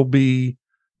this will be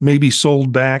maybe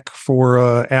sold back for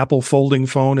a Apple folding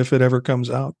phone if it ever comes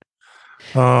out.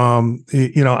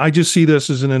 I just see this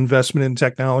as an investment in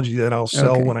technology that I'll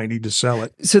sell when I need to sell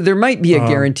it. So there might be a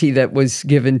guarantee that was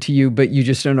given to you, but you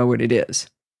just don't know what it is.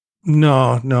 No,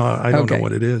 I don't know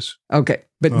what it is. Okay.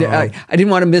 But I didn't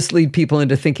want to mislead people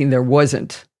into thinking there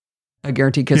wasn't a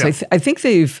guarantee, because I think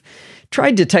they've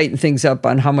tried to tighten things up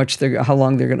on how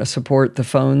long they're going to support the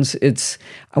phones.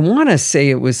 I want to say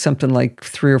it was something like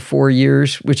 3 or 4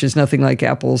 years, which is nothing like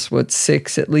Apple's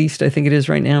 6 at least, I think it is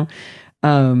right now.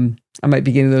 I might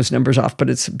be getting those numbers off, but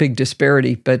it's a big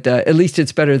disparity. But at least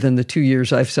it's better than the 2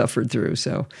 years I've suffered through.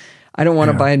 So I don't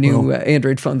want to buy a new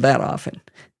Android phone that often.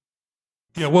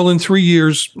 Yeah, well, in 3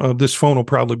 years, this phone will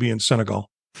probably be in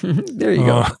Senegal. There you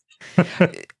go.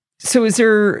 So is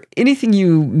there anything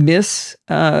you miss,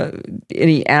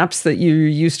 any apps that you're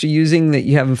used to using that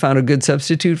you haven't found a good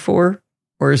substitute for?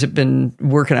 Or has it been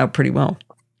working out pretty well?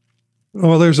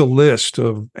 Well, there's a list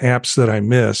of apps that I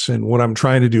miss, and what I'm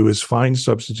trying to do is find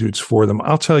substitutes for them.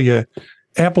 I'll tell you,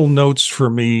 Apple Notes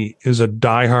for me is a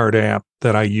diehard app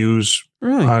that I use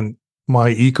on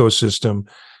my ecosystem,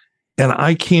 and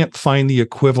I can't find the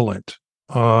equivalent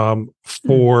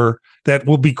for that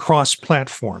will be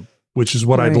cross-platform, which is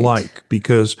what I'd like,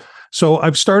 so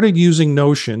I've started using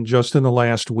Notion just in the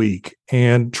last week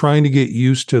and trying to get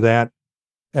used to that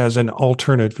as an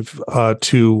alternative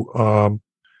to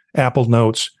Apple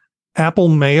Notes. Apple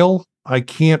Mail, I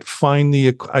can't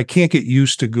get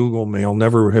used to Google Mail,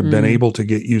 never have been able to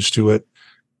get used to it.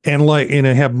 And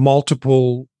I have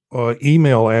multiple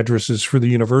email addresses for the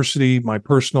university, my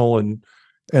personal and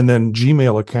then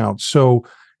Gmail accounts. So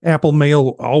Apple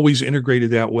Mail always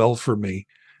integrated that well for me.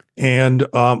 And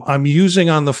I'm using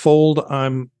on the Fold,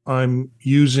 I'm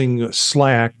using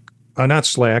Slack, not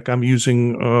Slack, I'm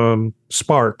using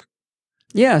Spark.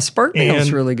 Yeah, Spark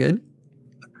Mail's really good.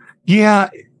 Yeah,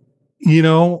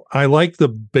 I like the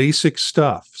basic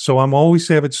stuff, so I'm always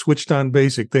have it switched on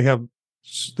basic. They have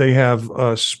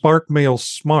Spark Mail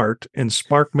Smart and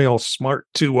Spark Mail Smart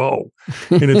 2.0,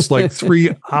 and it's like 3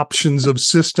 options of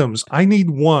systems. I need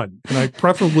one, and I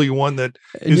preferably one that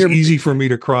is easy for me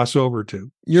to cross over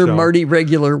to. You're Marty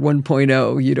regular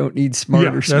 1.0. You don't need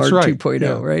Smart or Smart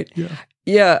 2.0, right?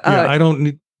 Yeah. I don't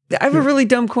need. I have a really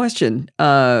dumb question.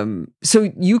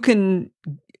 So you can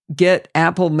get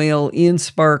Apple Mail in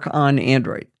Spark on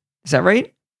Android. Is that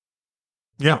right?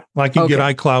 Yeah, I can get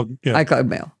iCloud. Yeah. iCloud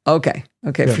Mail. Okay.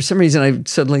 Yeah. For some reason, I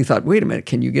suddenly thought, wait a minute,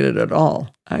 can you get it at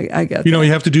all? I got you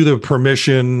have to do the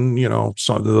permission,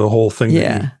 so the whole thing.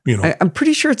 Yeah. I'm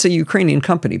pretty sure it's a Ukrainian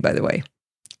company, by the way.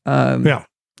 Yeah,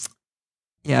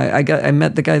 I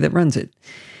met the guy that runs it.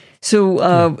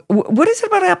 So what is it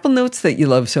about Apple Notes that you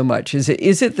love so much? Is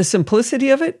it the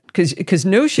simplicity of it? Because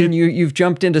Notion, you've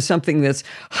jumped into something that's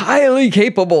highly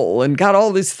capable and got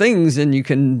all these things, and you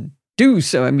can do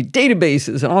so. I mean,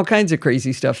 databases and all kinds of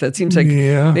crazy stuff. That seems like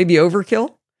maybe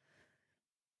overkill.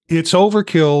 It's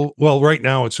overkill. Well, right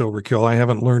now it's overkill. I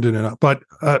haven't learned it enough, but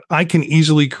I can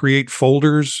easily create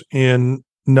folders in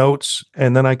Notes,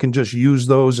 and then I can just use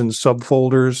those in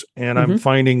subfolders. And I'm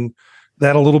finding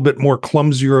that a little bit more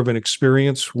clumsier of an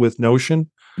experience with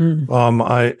Notion.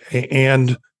 I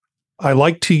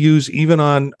like to use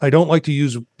I don't like to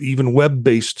use even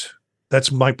web-based.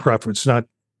 That's my preference. I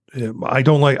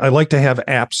like to have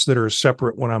apps that are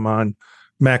separate when I'm on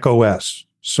Mac OS.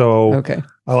 So Okay.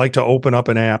 I like to open up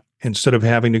an app instead of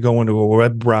having to go into a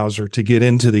web browser to get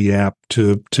into the app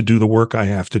to do the work I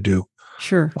have to do.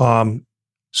 Sure.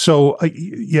 So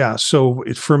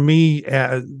for me,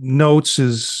 notes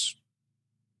is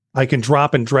I can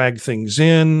drop and drag things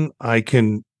in. I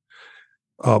can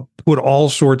put all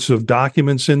sorts of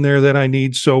documents in there that I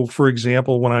need. So, for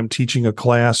example, when I'm teaching a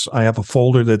class, I have a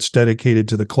folder that's dedicated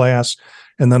to the class,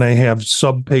 and then I have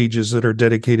sub pages that are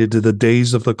dedicated to the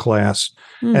days of the class.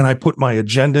 And I put my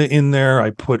agenda in there.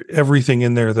 I put everything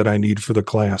in there that I need for the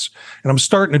class. And I'm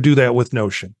starting to do that with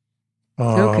Notion.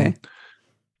 Okay.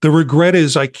 The regret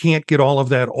is I can't get all of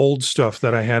that old stuff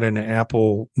that I had in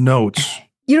Apple Notes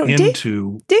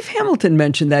into. Dave Hamilton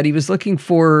mentioned that he was looking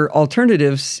for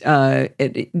alternatives.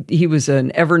 He was an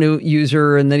Evernote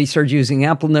user, and then he started using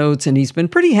Apple Notes, and he's been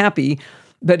pretty happy.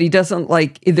 But he doesn't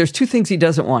there's two things he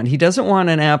doesn't want. He doesn't want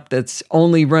an app that's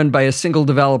only run by a single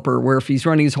developer, where if he's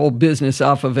running his whole business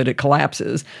off of it, it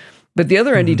collapses. But the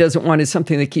other end he doesn't want is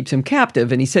something that keeps him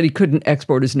captive. And he said he couldn't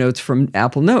export his notes from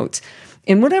Apple Notes.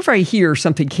 And whenever I hear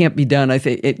something can't be done, I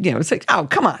think it's like, oh,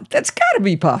 come on, that's got to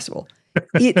be possible.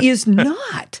 It is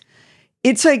not.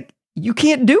 It's like, you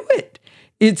can't do it.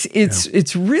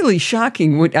 It's really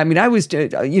shocking. I was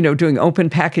doing open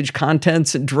package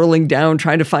contents and drilling down,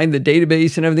 trying to find the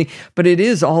database and everything, but it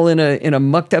is all in a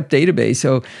mucked up database.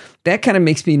 So that kind of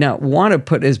makes me not want to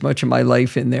put as much of my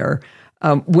life in there.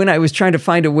 When I was trying to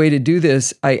find a way to do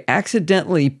this, I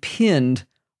accidentally pinned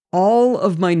all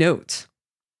of my notes.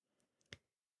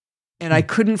 And I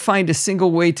couldn't find a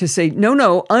single way to say,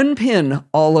 no, unpin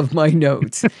all of my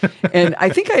notes. And I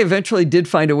think I eventually did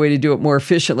find a way to do it more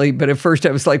efficiently. But at first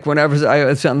I was like, whenever I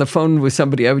was on the phone with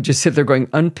somebody, I would just sit there going,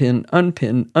 unpin,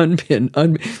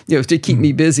 to keep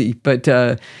me busy. But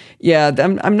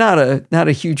I'm not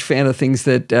a huge fan of things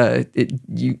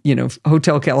that,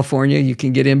 Hotel California, you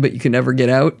can get in, but you can never get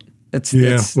out.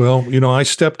 Well, I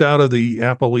stepped out of the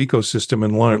Apple ecosystem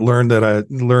and learned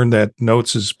that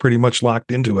Notes is pretty much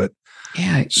locked into it.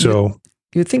 Yeah. So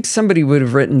you'd think somebody would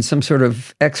have written some sort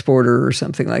of exporter or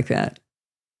something like that.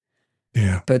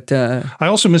 Yeah. But I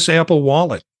also miss Apple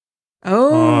Wallet.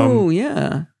 Oh,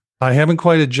 yeah. I haven't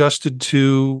quite adjusted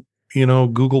to,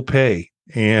 Google Pay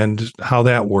and how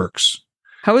that works.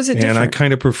 How is it different? And I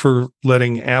kind of prefer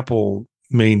letting Apple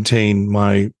maintain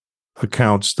my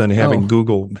accounts than having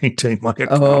Google maintain my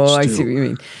accounts. Oh, I see what you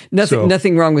mean.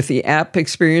 Nothing wrong with the app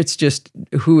experience, just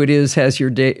who it is has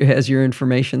your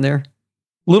information there.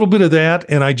 A little bit of that,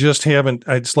 and I just haven't.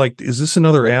 It's like, is this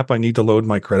another app I need to load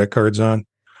my credit cards on?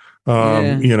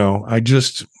 I'm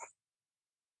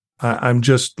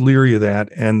just leery of that,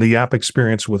 and the app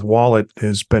experience with Wallet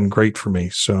has been great for me.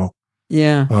 So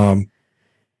yeah.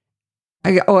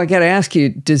 I got to ask you,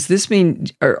 does this mean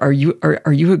are you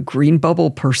a green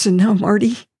bubble person now,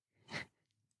 Marty?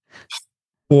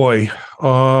 Boy,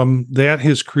 that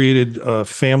has created a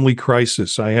family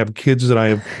crisis. I have kids that I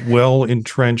have well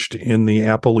entrenched in the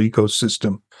Apple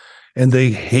ecosystem, and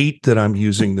they hate that I'm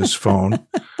using this phone.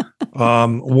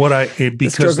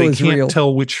 Because they can't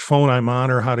tell which phone I'm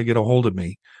on or how to get a hold of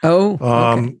me. Oh,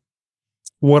 okay.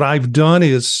 What I've done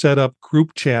is set up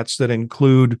group chats that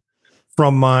include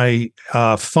from my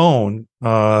phone,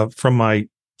 from my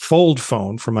Fold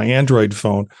phone, from my Android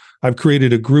phone. I've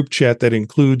created a group chat that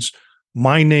includes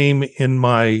my name in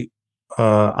my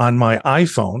on my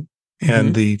iPhone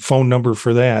and the phone number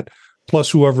for that,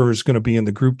 plus whoever is going to be in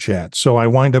the group chat. So I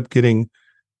wind up getting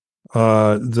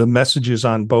the messages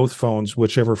on both phones,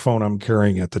 whichever phone I'm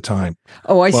carrying at the time.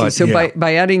 Oh, I see. So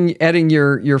by adding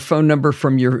your phone number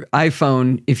from your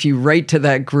iPhone, if you write to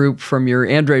that group from your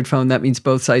Android phone, that means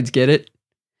both sides get it?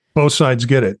 Both sides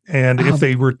get it. And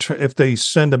if they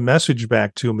send a message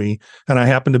back to me and I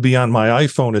happen to be on my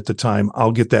iPhone at the time,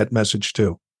 I'll get that message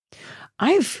too.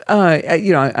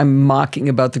 I'm mocking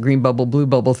about the green bubble, blue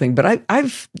bubble thing, but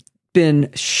I've been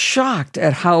shocked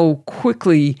at how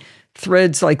quickly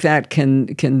threads like that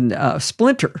can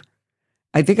splinter.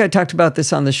 I think I talked about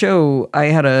this on the show.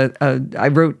 I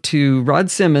wrote to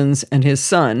Rod Simmons and his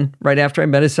son right after I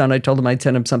met his son. I told him I'd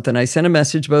send him something. I sent a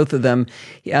message, both of them.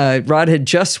 Rod had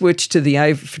just switched to the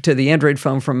Android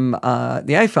phone from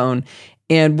the iPhone,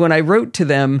 and when I wrote to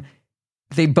them,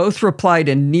 they both replied,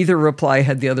 and neither reply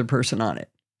had the other person on it.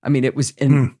 I mean, it was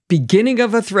in beginning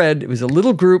of a thread. It was a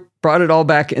little group, brought it all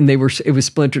back, and it was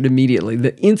splintered immediately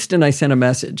the instant I sent a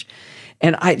message.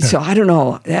 And so I don't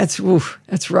know. That's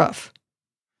rough.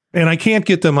 And I can't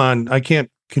get them on. I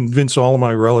can't convince all of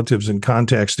my relatives and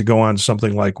contacts to go on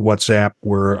something like WhatsApp,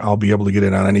 where I'll be able to get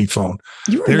it on any phone.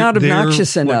 You are not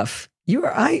obnoxious enough.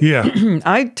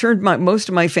 I turned most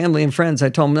of my family and friends. I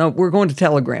told them, no, we're going to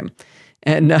Telegram.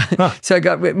 And so I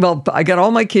got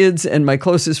all my kids and my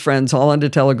closest friends all onto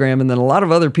Telegram, and then a lot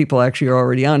of other people actually are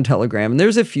already on Telegram. And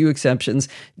there's a few exceptions.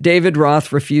 David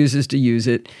Roth refuses to use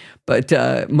it, but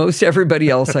most everybody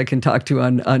else I can talk to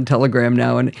on Telegram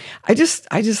now. And I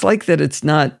just like that it's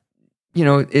not,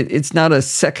 it's not a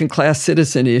second-class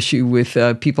citizen issue with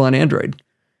people on Android.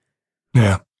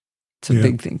 Yeah. It's a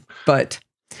big thing. But,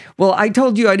 well, I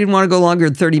told you I didn't want to go longer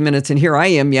than 30 minutes, and here I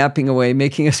am yapping away,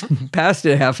 making us past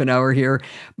a half an hour here.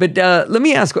 But let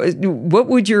me ask, what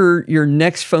would your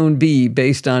next phone be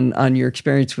based on your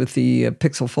experience with the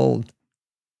Pixel Fold?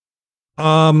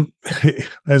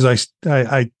 As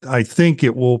I think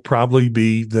it will probably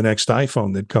be the next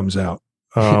iPhone that comes out.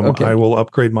 Okay. I will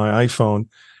upgrade my iPhone,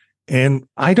 and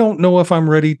I don't know if I'm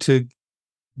ready to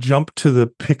jump to the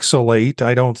Pixel 8.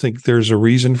 I don't think there's a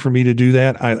reason for me to do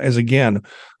that.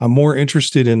 I'm more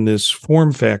interested in this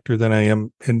form factor than I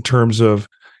am in terms of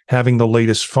having the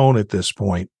latest phone at this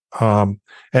point. And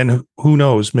who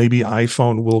knows, maybe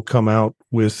iPhone will come out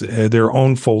with their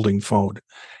own folding phone,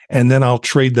 and then I'll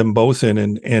trade them both in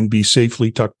and be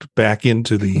safely tucked back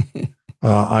into the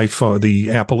iPhone,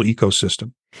 the Apple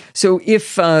ecosystem. So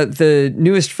if the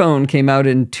newest phone came out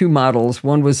in two models,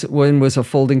 one was a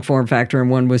folding form factor and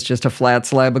one was just a flat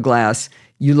slab of glass,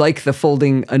 you like the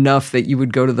folding enough that you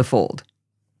would go to the Fold?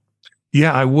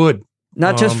 Yeah, I would.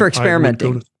 Not just for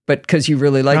experimenting, but because you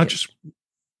really like it. Just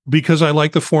because I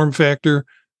like the form factor,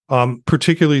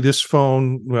 particularly this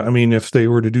phone. I mean, if they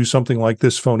were to do something like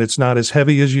this phone, it's not as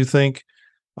heavy as you think.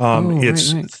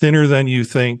 It's right. Thinner than you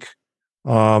think.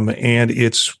 And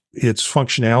its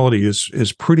functionality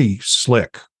is pretty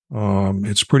slick.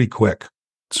 It's pretty quick.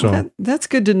 So that's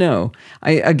good to know.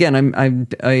 I'm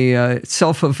a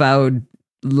self-avowed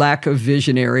lack of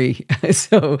visionary,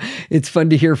 so it's fun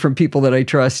to hear from people that I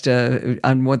trust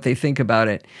on what they think about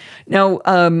it. Now,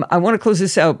 I want to close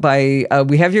this out by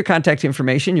we have your contact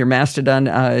information, your Mastodon,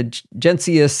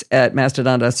 Gencius at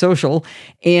mastodon.social,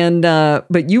 and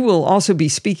but you will also be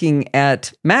speaking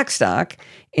at MacStock.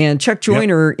 And Chuck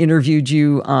Joyner interviewed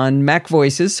you on Mac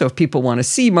Voices. So if people want to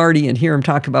see Marty and hear him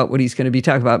talk about what he's going to be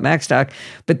talking about MacStock,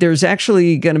 but there's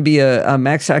actually going to be a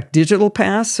MacStock digital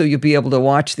pass. So you'll be able to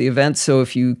watch the event. So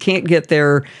if you can't get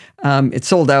there, it's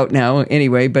sold out now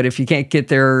anyway, but if you can't get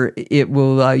there, it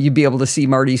will, you'll be able to see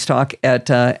Marty's talk at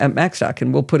MacStock.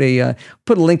 And we'll put a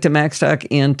link to MacStock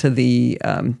and to the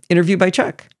interview by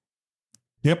Chuck.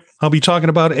 Yep. I'll be talking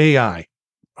about AI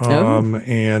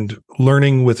and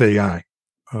learning with AI.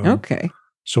 Okay.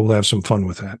 So we'll have some fun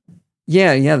with that.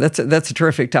 Yeah, that's a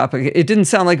terrific topic. It didn't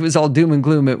sound like it was all doom and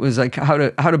gloom. It was like how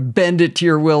to bend it to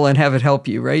your will and have it help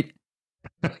you, right?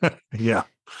 Yeah.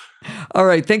 All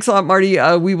right. Thanks a lot, Marty.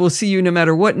 We will see you no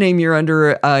matter what name you're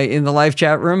under in the live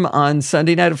chat room on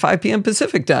Sunday night at 5 p.m.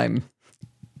 Pacific time.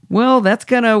 Well, that's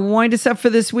going to wind us up for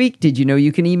this week. Did you know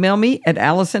you can email me at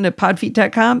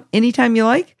allison@podfeet.com anytime you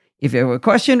like? If you have a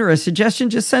question or a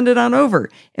suggestion, just send it on over.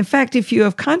 In fact, if you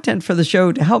have content for the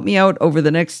show to help me out over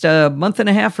the next month and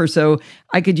a half or so,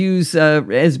 I could use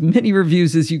as many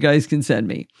reviews as you guys can send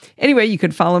me. Anyway, you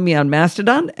could follow me on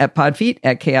Mastodon at podfeet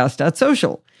at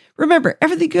chaos.social. Remember,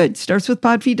 everything good starts with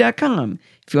podfeet.com.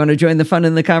 If you want to join the fun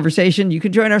and the conversation, you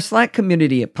can join our Slack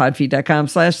community at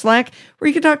podfeet.com/Slack, where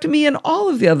you can talk to me and all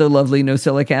of the other lovely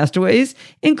No-Silla castaways,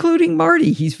 including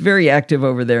Marty. He's very active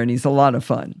over there, and he's a lot of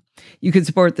fun. You can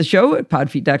support the show at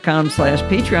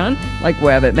podfeet.com/Patreon, like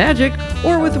Wabbit Magic,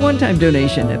 or with a one-time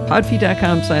donation at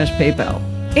podfeet.com/PayPal.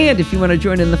 And if you want to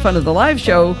join in the fun of the live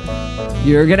show,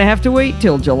 you're going to have to wait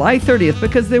till July 30th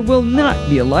because there will not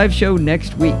be a live show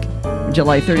next week. When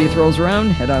July 30th rolls around,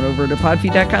 head on over to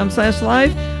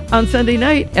podfeet.com/live on Sunday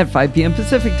night at 5 p.m.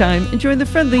 Pacific time and join the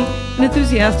friendly and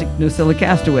enthusiastic No-Silla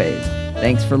castaways.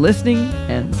 Thanks for listening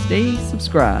and stay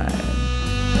subscribed.